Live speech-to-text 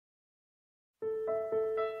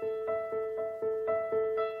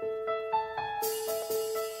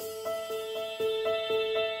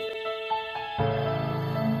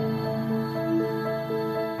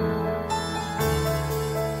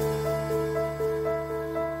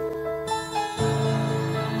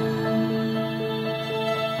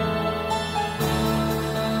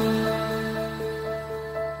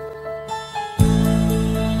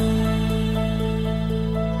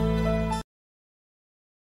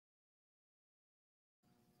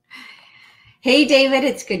Hey, David,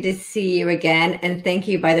 it's good to see you again. And thank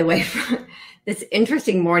you, by the way, for this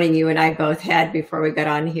interesting morning you and I both had before we got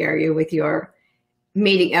on here. You with your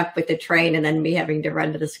meeting up with the train and then me having to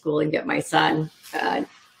run to the school and get my son.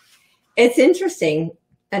 It's interesting.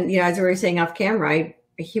 And, as we were saying off camera,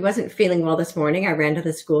 he wasn't feeling well this morning. I ran to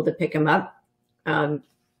the school to pick him up.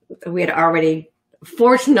 We had already,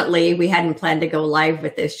 fortunately, we hadn't planned to go live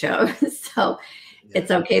with this show. So it's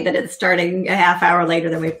okay that it's starting a half hour later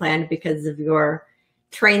than we planned because of your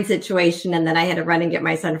train situation. And then I had to run and get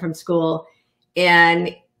my son from school.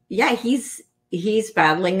 And yeah, he's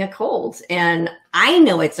battling a cold. And I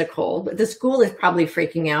know it's a cold, but the school is probably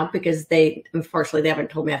freaking out because unfortunately, they haven't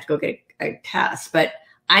told me I have to go get a test. But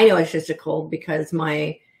I know it's just a cold because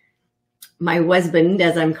my husband,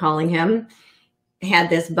 as I'm calling him,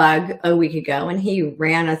 had this bug a week ago, and he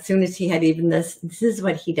ran as soon as he had even this is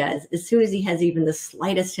what he does. As soon as he has even the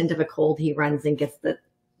slightest hint of a cold, he runs and gets the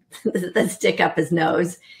stick up his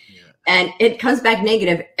nose. Yeah. And it comes back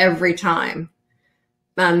negative every time.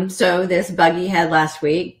 So this bug he had last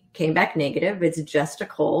week came back negative. It's just a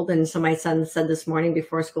cold. And so my son said this morning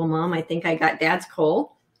before school, Mom, I think I got Dad's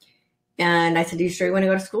cold. And I said, are you sure you want to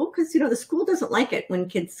go to school? Because, the school doesn't like it when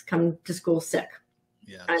kids come to school sick.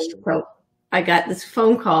 Yeah. So I got this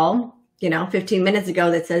phone call, 15 minutes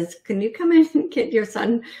ago that says, can you come in and get your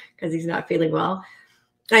son because he's not feeling well?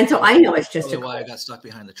 And so I know it's just why I got stuck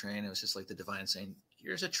behind the train. It was just like the divine saying,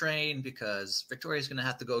 here's a train because Victoria's going to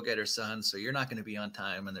have to go get her son. So you're not going to be on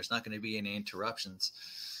time and there's not going to be any interruptions.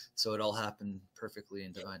 So it all happened perfectly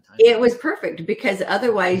in divine time. It was perfect because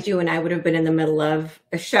otherwise you and I would have been in the middle of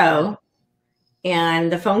a show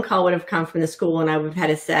and the phone call would have come from the school and I would have had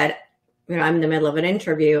to said, I'm in the middle of an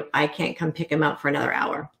interview. I can't come pick him up for another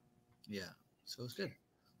hour. Yeah. So it's good.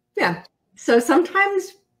 Yeah. So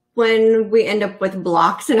sometimes when we end up with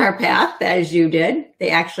blocks in our path, as you did,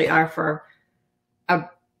 they actually are for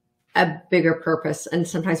a bigger purpose. And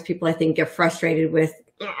sometimes people, I think, get frustrated with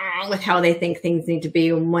how they think things need to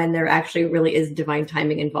be when there actually really is divine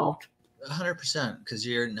timing involved. 100%, because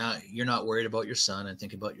you're not worried about your son and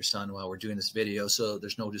thinking about your son while we're doing this video. So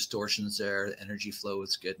there's no distortions there. The energy flow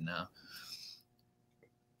is good now.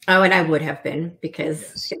 Oh, and I would have been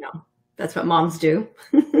because, that's what moms do.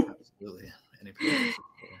 Absolutely.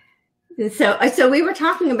 So we were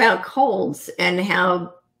talking about colds and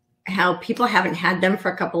how people haven't had them for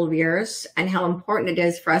a couple of years and how important it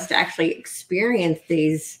is for us to actually experience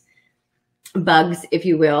these bugs, if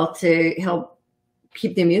you will, to help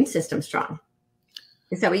keep the immune system strong.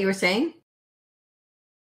 Is that what you were saying?